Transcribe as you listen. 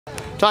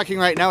Talking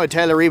right now with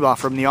Tyler Riebhoff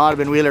from the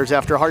Audubon Wheelers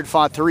after a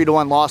hard-fought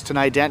 3-1 loss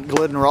tonight at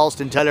Glidden,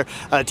 Ralston. Tyler,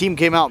 team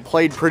came out and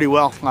played pretty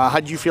well. How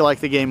did you feel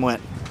like the game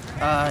went?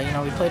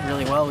 We played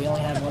really well. We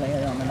only had one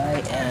error on the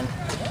night, and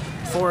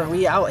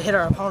we out-hit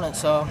our opponent,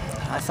 so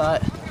I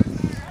thought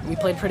we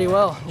played pretty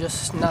well,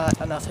 just not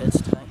enough hits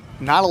tonight.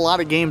 Not a lot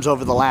of games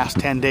over the last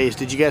 10 days.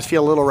 Did you guys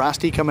feel a little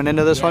rusty coming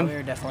into this one? Yeah, we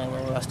were definitely a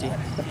little rusty.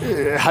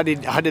 How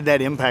did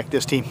that impact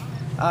this team?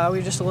 We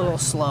were just a little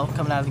slow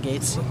coming out of the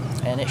gates,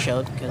 and it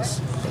showed because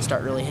they didn't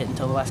start really hitting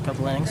until the last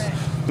couple innings.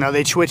 Now,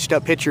 they switched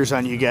up pitchers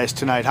on you guys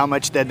tonight. How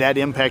much did that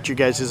impact you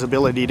guys'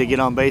 ability to get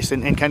on base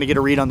and kind of get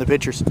a read on the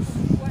pitchers?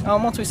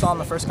 Once we saw them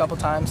the first couple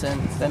times, and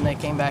then they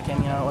came back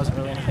in, it wasn't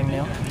really anything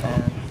new.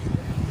 And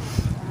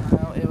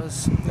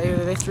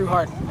they threw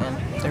hard,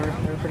 and they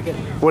were pretty good.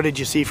 What did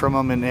you see from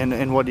them,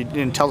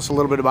 and tell us a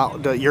little bit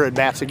about your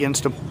at-bats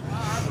against them?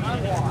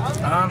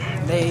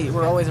 They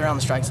were always around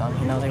the strike zone.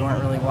 They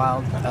weren't really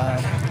wild.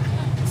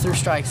 Threw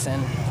strikes,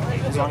 and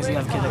as long as you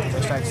have a kid that can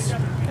throw strikes, it's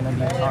going to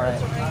be all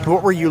right.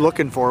 What were you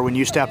looking for when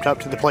you stepped up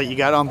to the plate? You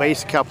got on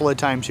base a couple of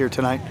times here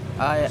tonight.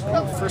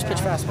 First pitch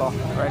fastball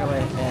right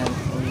away,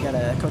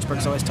 and Coach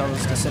Burke's always told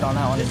us to sit on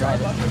that one and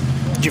drive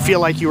it. Did you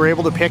feel like you were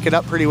able to pick it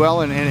up pretty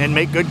well and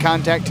make good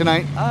contact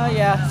tonight?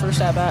 Yeah,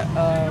 first at bat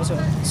was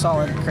a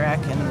solid crack,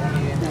 and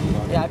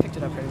yeah, I picked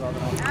it up pretty well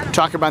tonight.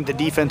 Talk about the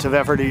defensive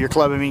effort of your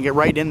club. I mean, get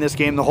right in this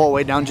game the whole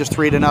way down, just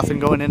 3-0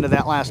 going into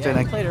that last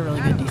inning. We played a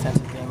really good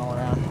defensive game all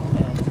around,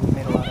 and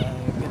made a lot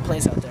of good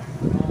plays out there.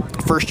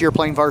 First year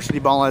playing varsity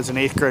ball as an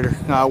 8th grader.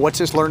 What's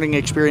this learning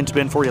experience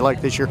been for you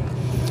like this year?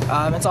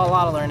 It's all a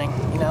lot of learning,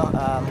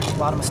 a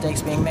lot of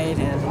mistakes being made,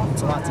 and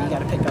it's a lot that you got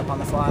to pick up on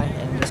the fly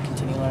and just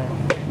continue learning.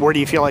 Where do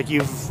you feel like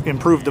you've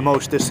improved the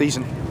most this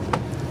season?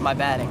 My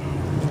batting.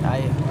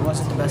 I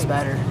wasn't the best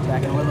batter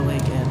back in Little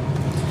League,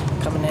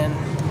 and coming in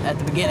at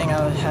the beginning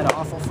I had an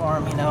awful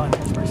form, and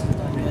Pittsburgh's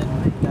done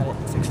good, got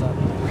it fixed up.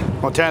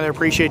 Well, Tyler,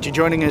 appreciate you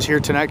joining us here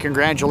tonight.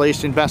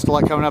 Congratulations, best of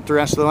luck coming up the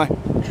rest of the way.